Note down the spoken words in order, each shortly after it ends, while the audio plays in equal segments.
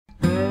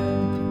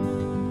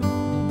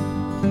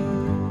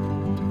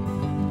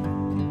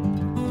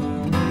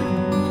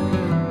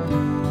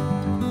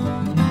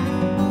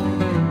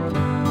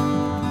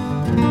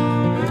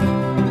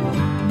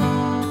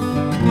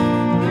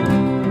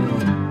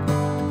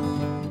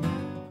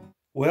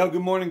Well,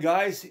 good morning,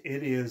 guys.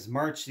 It is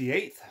March the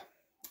 8th.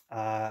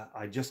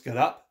 I just got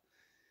up.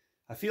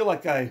 I feel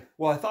like I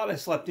thought I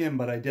slept in,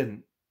 but I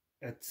didn't.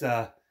 It's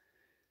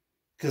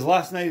because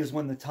last night is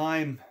when the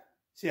time,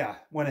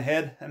 went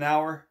ahead an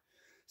hour.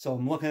 So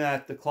I'm looking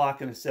at the clock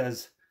and it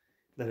says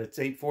that it's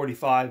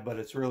 8:45, but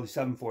it's really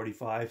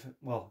 7:45.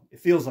 Well,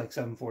 it feels like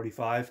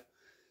 7:45.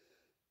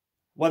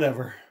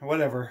 Whatever.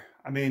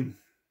 I mean,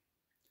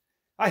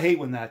 I hate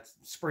when that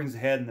springs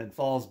ahead and then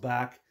falls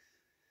back.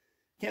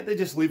 Can't they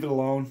just leave it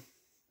alone?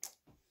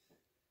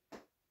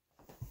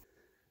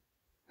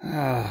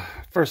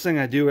 First thing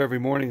I do every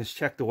morning is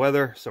check the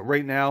weather. So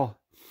right now,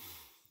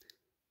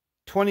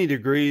 20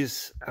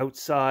 degrees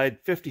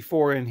outside,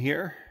 54 in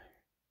here.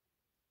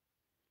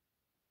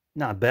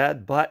 Not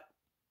bad, but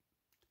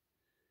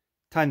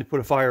time to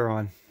put a fire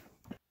on.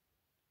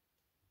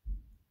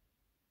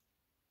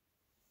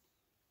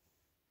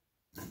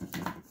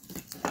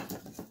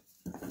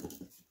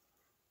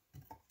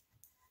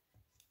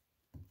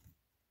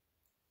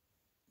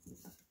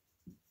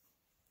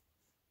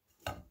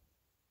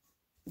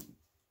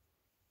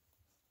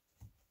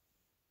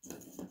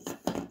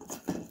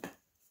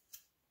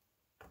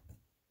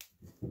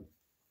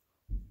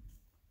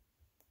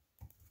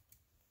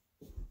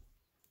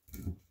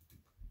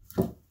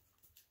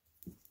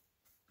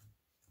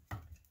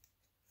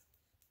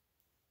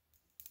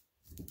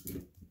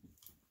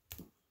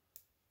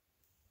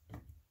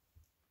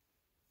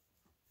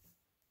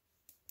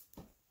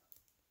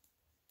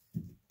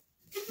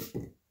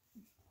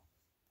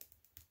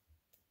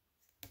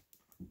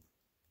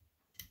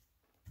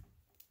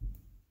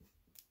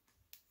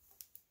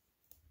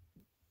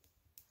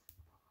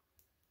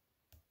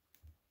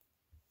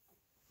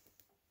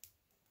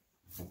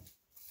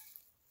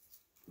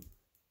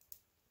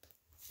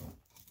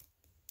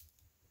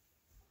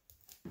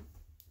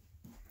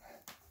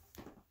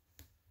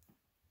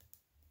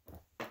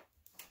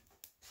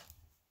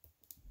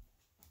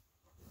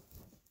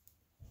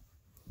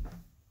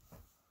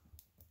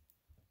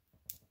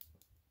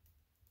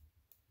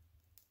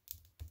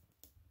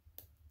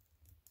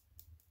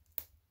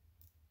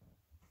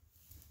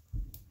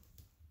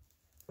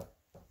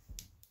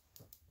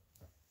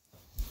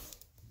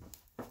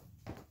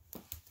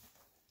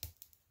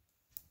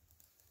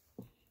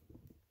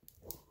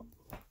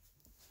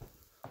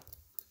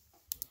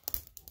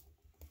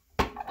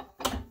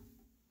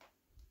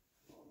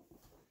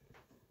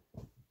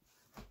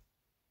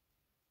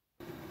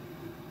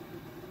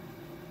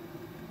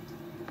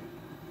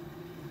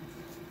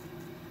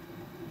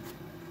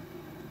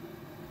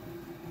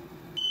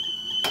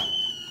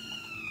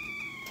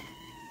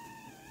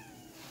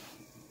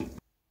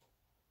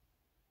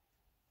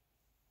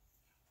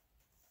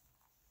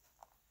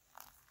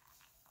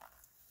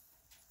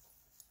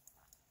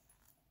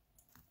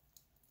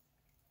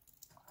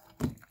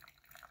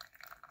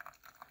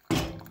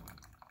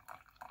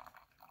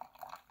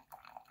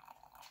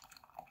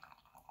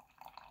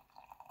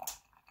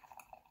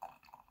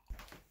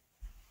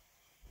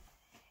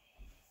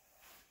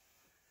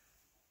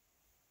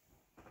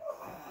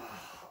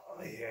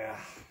 Yeah.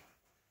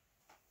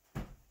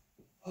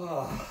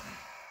 Oh.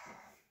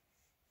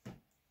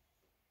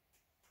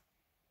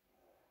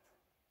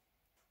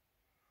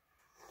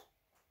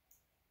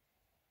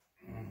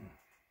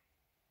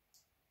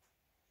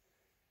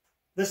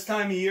 This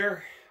time of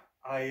year,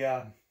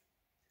 I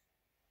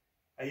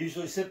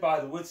usually sit by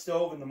the wood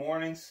stove in the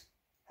mornings,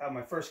 have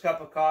my first cup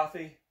of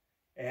coffee,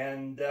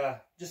 and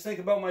just think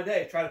about my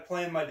day, try to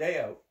plan my day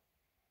out.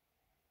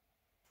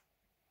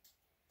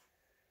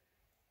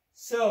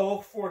 So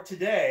for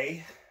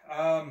today,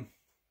 I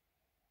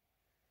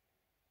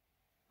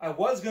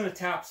was going to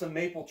tap some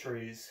maple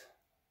trees,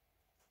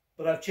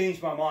 but I've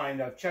changed my mind.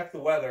 I've checked the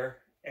weather,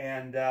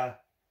 and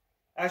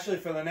actually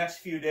for the next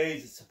few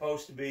days it's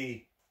supposed to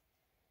be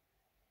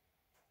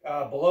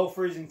below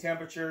freezing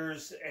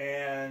temperatures,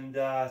 and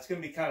it's going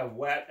to be kind of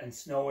wet and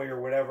snowy or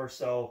whatever,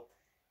 so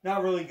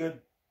not really good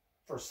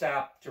for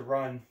sap to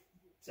run.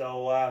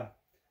 So I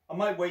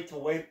might wait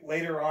till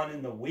later on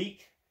in the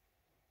week.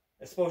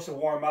 It's supposed to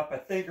warm up, I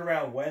think,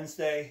 around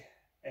Wednesday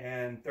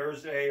and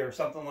Thursday or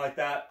something like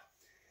that.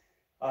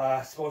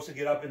 Supposed to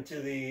get up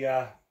into the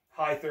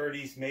high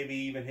 30s, maybe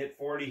even hit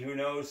 40, who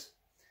knows.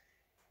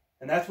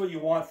 And that's what you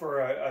want for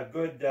a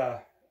good,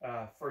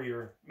 for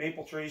your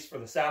maple trees, for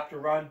the sap to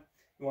run.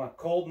 You want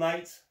cold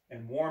nights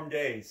and warm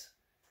days.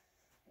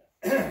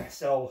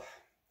 So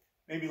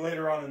maybe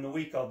later on in the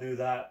week I'll do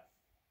that.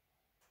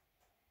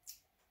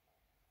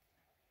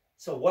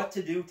 So what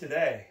to do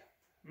today?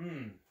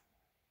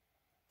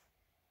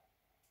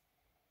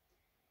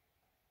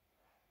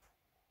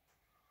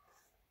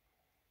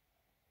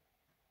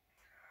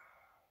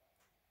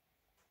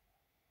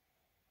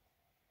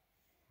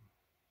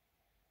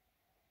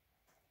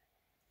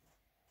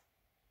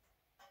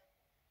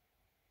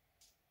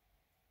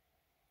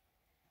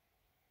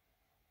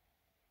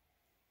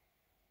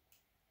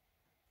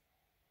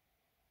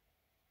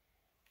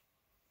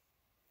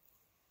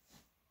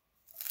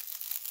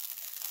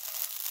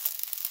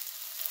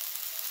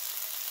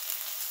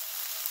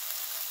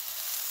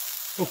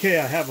 Okay,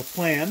 I have a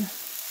plan.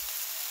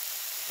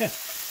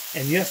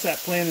 And yes, that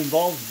plan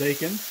involves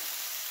bacon.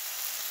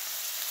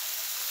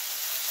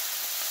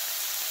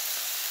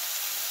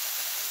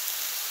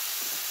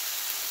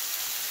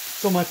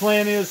 So my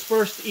plan is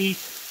first eat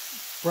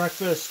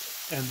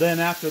breakfast, and then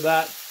after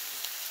that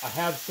I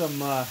have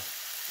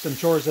some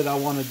chores that I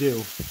want to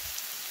do.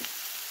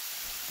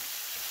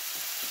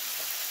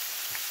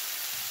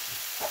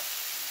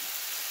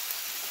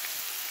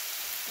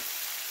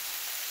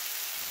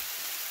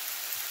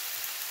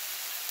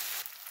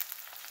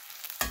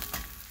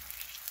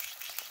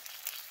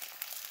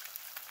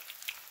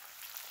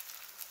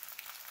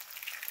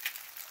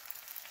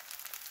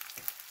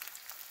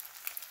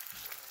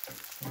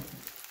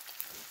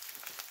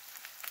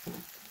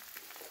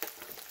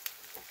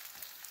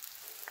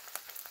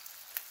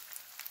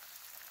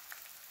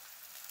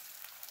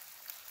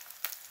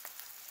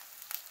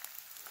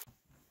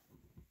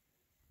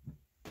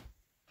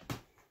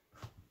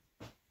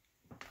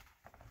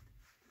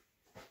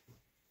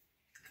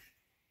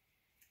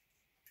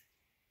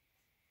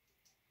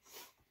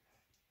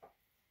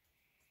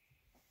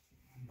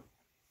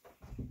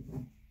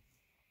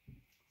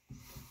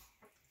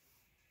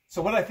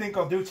 So what I think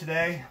I'll do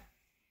today,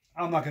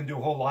 I'm not going to do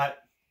a whole lot.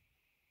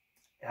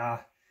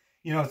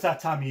 You know, it's that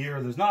time of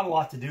year. There's not a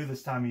lot to do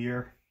this time of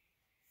year.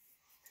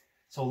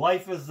 So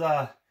life is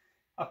a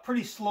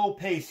pretty slow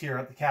pace here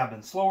at the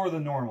cabin, slower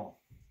than normal.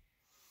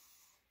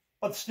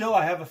 But still,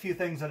 I have a few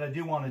things that I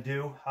do want to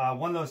do.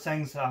 One of those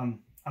things,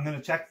 I'm going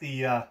to check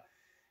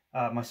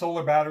my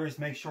solar batteries,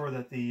 make sure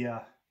that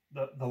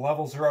the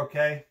levels are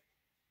okay.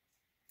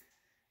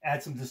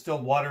 Add some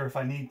distilled water if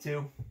I need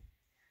to.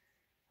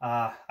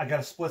 I got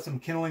to split some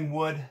kindling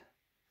wood,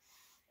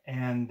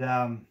 and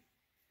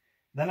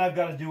then I've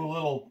got to do a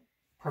little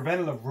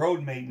preventative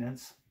road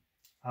maintenance.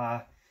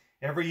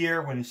 Every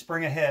year when you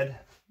spring ahead,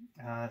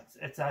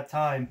 it's that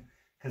time,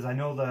 because I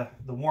know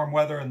the warm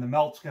weather and the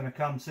melt's going to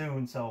come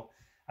soon, so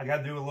I got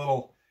to do a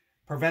little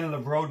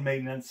preventative road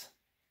maintenance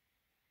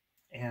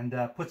and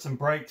put some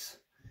brakes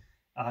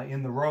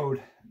in the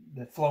road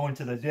that flow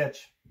into the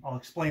ditch. I'll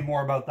explain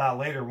more about that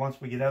later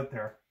once we get out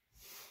there.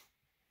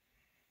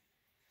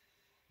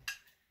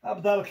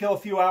 But that'll kill a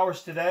few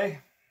hours today.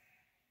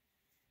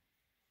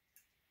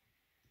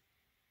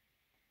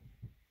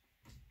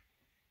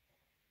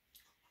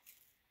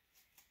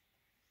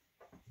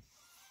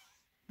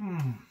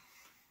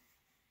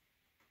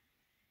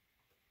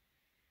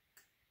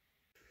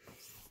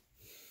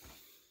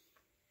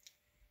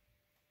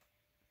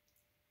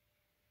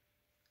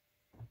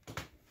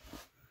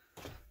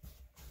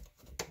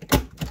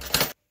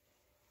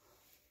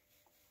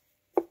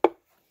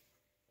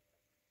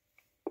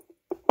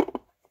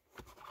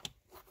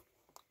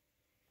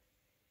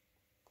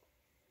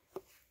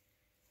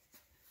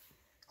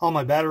 All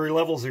my battery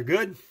levels are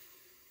good.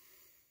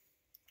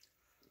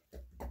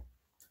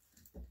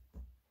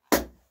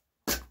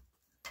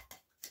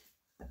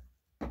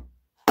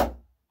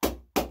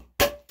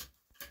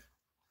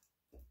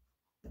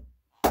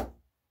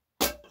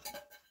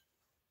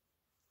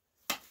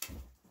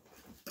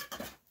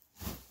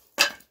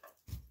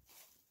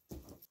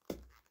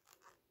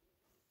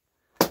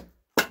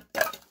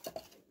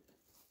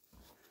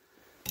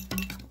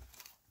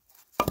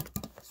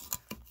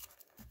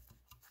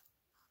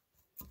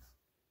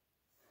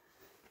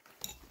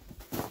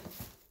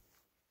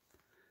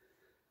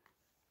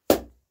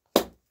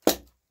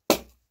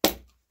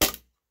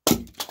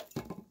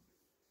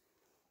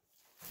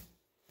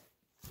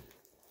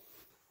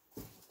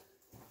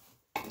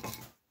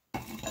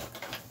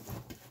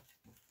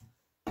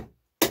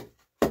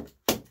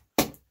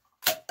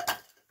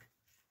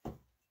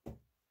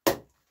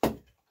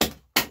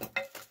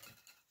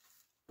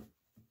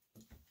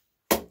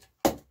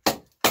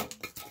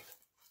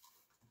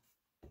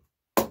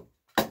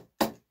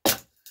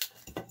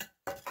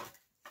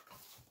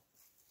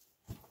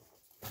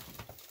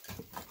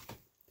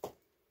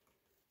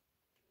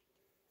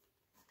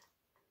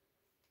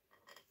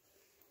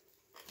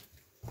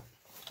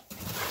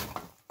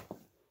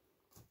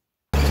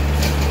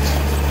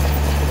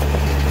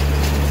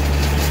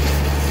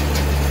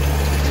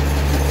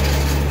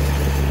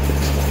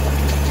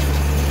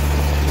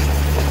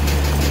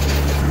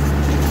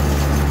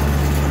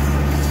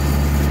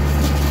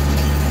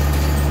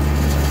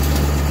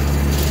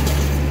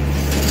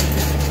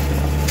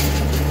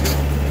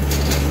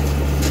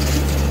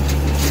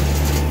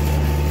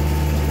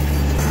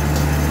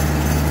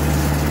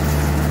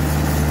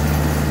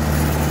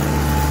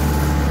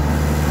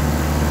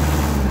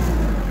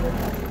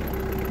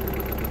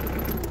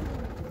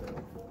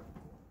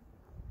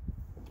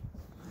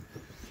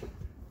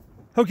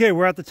 Okay,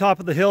 we're at the top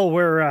of the hill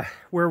where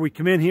we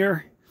come in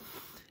here,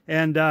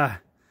 and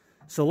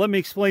so let me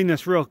explain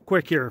this real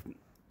quick here.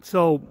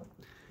 So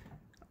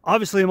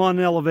obviously I'm on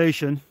an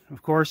elevation,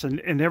 of course,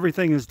 and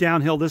everything is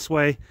downhill this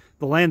way.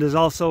 The land is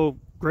also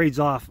grades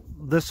off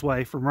this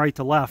way from right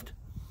to left.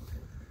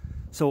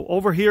 So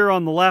over here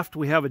on the left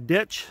we have a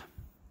ditch,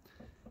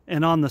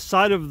 and on the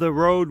side of the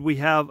road we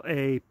have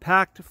a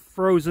packed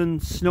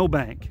frozen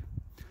snowbank.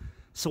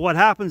 So what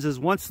happens is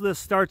once this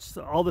starts,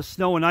 all the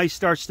snow and ice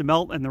starts to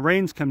melt and the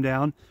rains come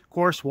down, of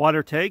course,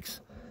 water takes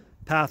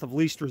path of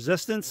least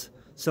resistance,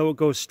 so it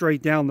goes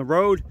straight down the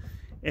road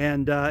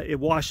and it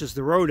washes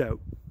the road out.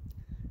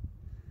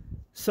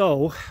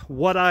 So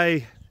what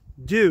I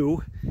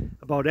do,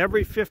 about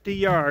every 50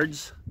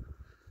 yards,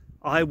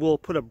 I will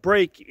put a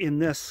break in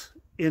this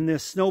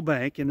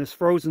snowbank, in this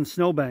frozen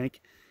snowbank,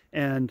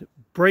 and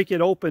break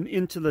it open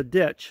into the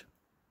ditch.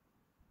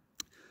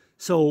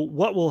 So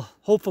what will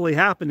hopefully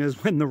happen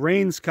is when the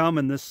rains come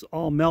and this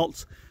all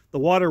melts, the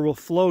water will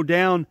flow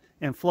down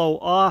and flow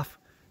off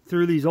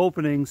through these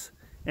openings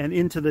and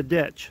into the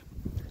ditch.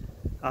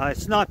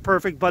 It's not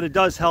perfect, but it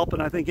does help,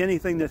 and I think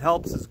anything that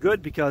helps is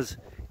good because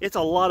it's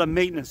a lot of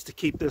maintenance to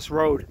keep this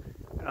road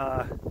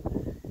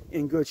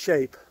in good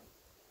shape.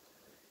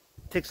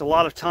 It takes a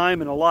lot of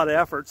time and a lot of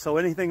effort, so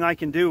anything I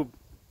can do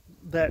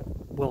that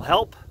will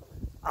help,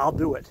 I'll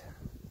do it.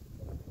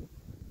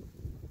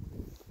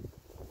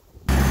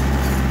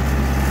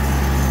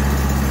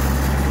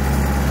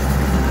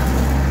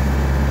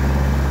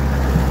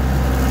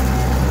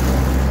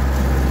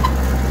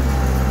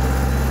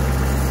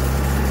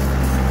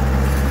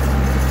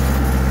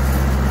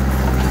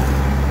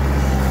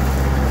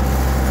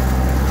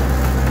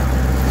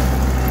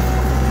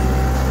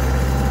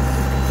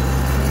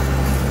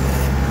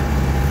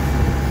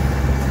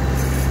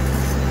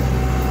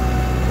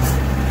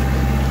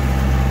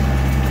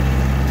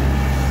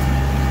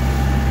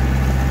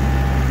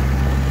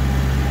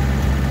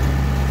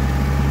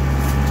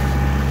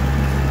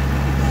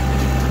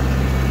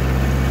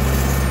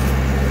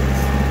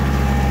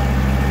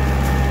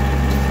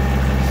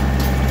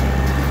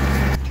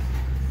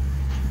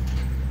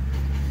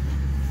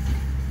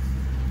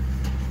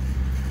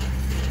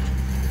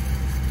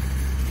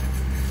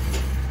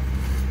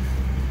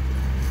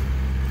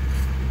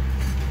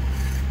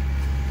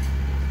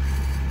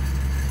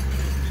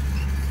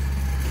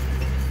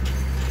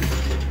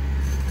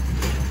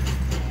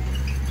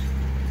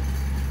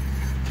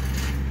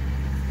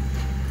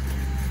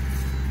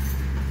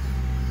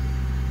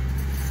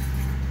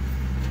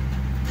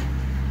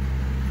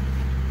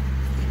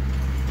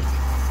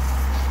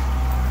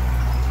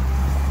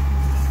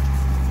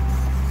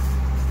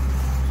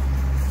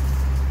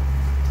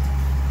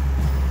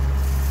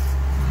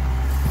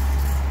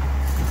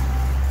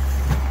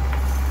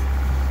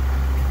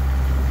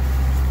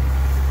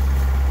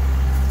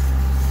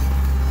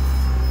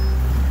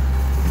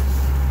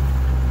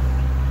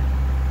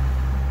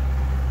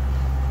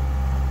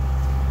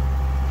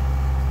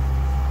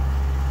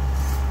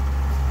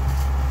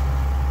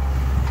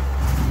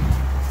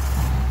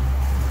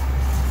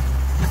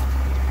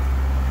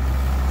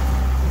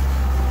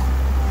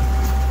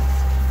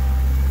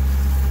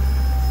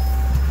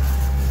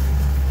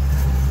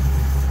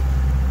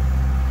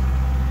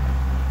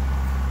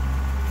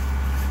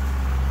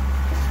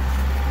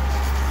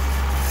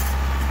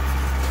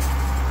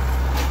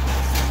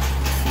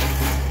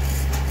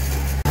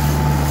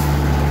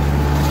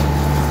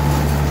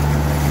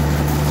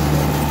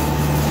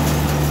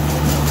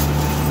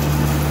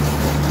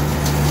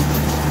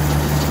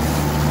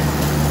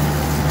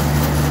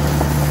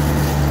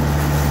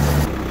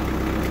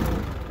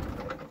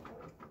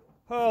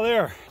 Oh,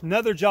 there,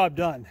 another job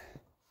done.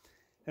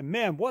 And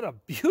man, what a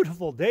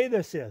beautiful day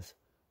this is.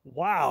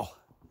 Wow.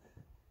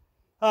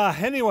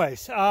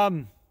 Anyways,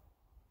 yeah,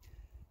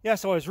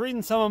 so I was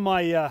reading some of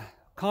my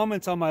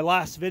comments on my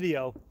last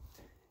video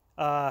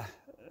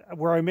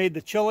where I made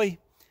the chili,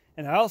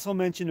 and I also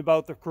mentioned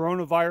about the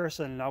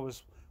coronavirus, and I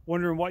was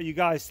wondering what you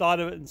guys thought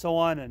of it and so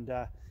on. And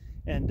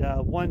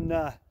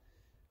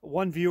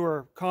one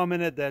viewer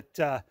commented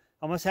that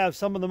I must have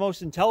some of the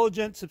most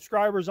intelligent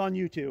subscribers on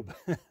YouTube.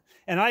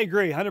 And I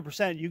agree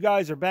 100%. You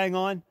guys are bang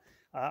on.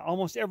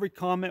 Almost every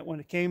comment when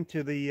it came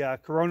to the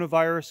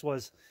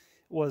coronavirus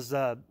was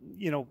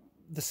you know,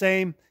 the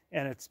same.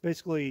 And it's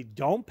basically,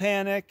 don't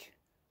panic,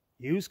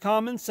 use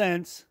common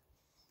sense,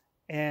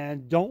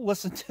 and don't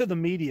listen to the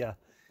media.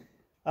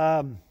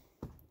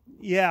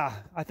 Yeah,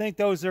 I think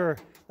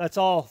that's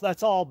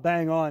all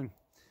bang on.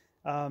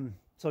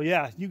 So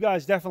yeah, you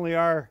guys definitely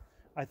are,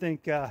 I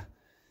think,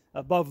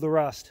 above the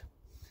rest.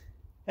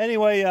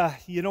 Anyway,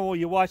 you know,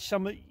 you watch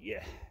some of,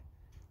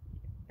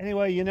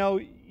 anyway, you know,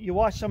 you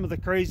watch some of the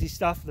crazy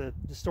stuff, the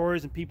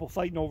stories and people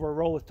fighting over a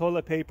roll of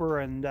toilet paper,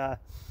 and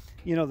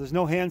you know, there's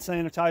no hand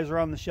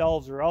sanitizer on the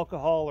shelves or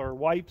alcohol or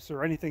wipes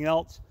or anything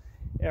else.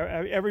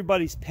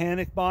 Everybody's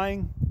panic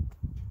buying.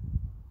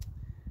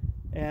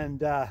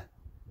 And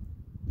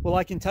well,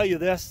 I can tell you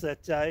this,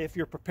 that if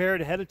you're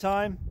prepared ahead of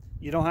time,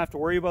 you don't have to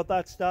worry about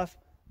that stuff.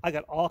 I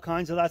got all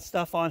kinds of that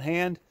stuff on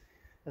hand.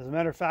 As a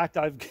matter of fact,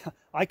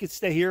 I could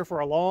stay here for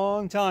a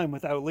long time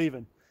without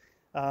leaving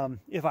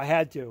if I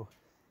had to.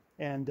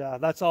 And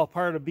that's all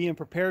part of being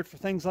prepared for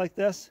things like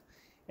this.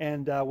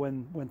 And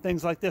when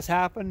things like this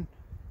happen,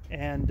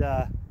 and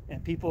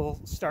people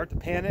start to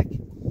panic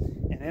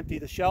and empty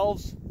the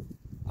shelves,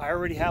 I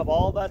already have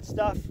all that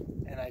stuff,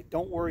 and I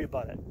don't worry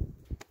about it.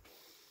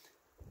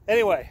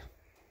 Anyway,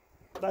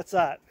 that's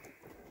that.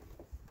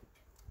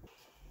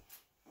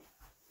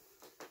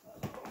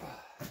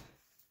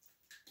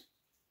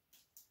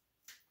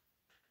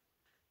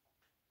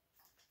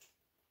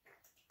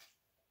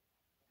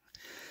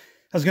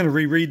 I was going to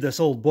reread this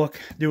old book,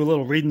 do a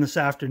little reading this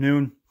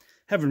afternoon.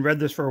 Haven't read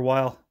this for a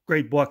while.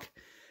 Great book.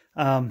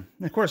 Of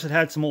course, it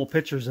had some old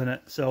pictures in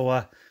it. So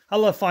I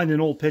love finding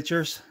old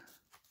pictures.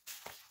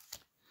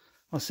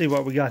 Let's see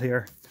what we got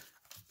here.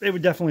 They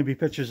would definitely be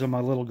pictures of my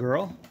little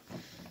girl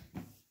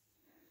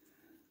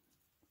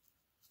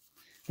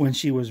when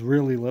she was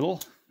really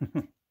little.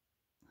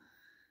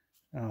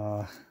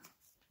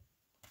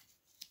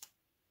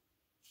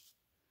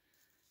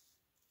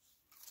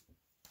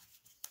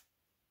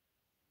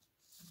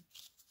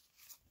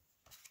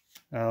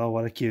 Oh,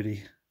 what a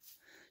cutie.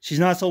 She's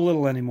not so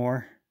little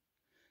anymore.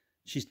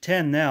 She's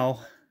 10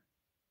 now.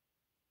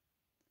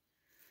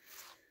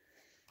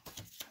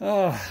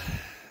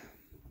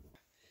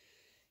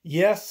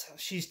 Yes,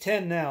 she's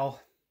 10 now.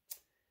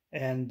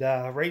 And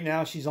right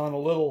now she's on a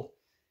little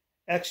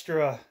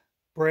extra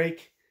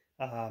break.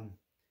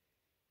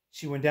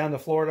 She went down to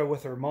Florida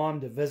with her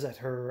mom to visit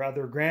her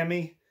other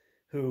Grammy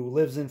who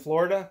lives in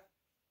Florida.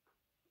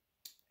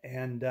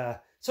 And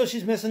so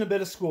she's missing a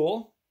bit of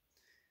school.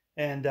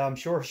 And I'm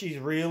sure she's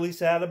really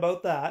sad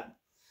about that.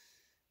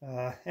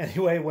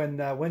 Anyway,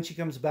 when she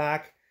comes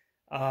back,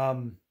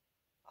 I'm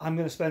going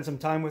to spend some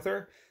time with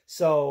her.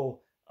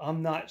 So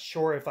I'm not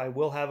sure if I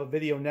will have a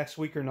video next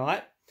week or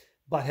not.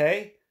 But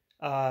hey,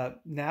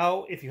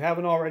 now, if you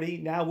haven't already,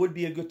 now would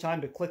be a good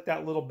time to click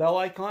that little bell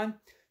icon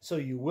so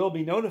you will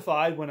be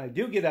notified when I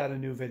do get out a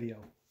new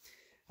video.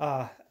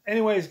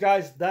 Anyways,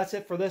 guys, that's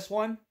it for this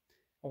one.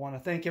 I want to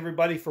thank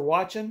everybody for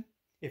watching.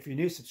 If you're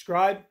new,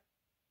 subscribe.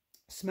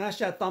 Smash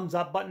that thumbs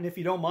up button if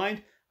you don't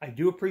mind. I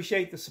do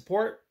appreciate the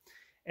support.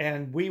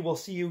 And we will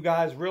see you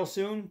guys real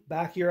soon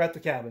back here at the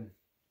cabin.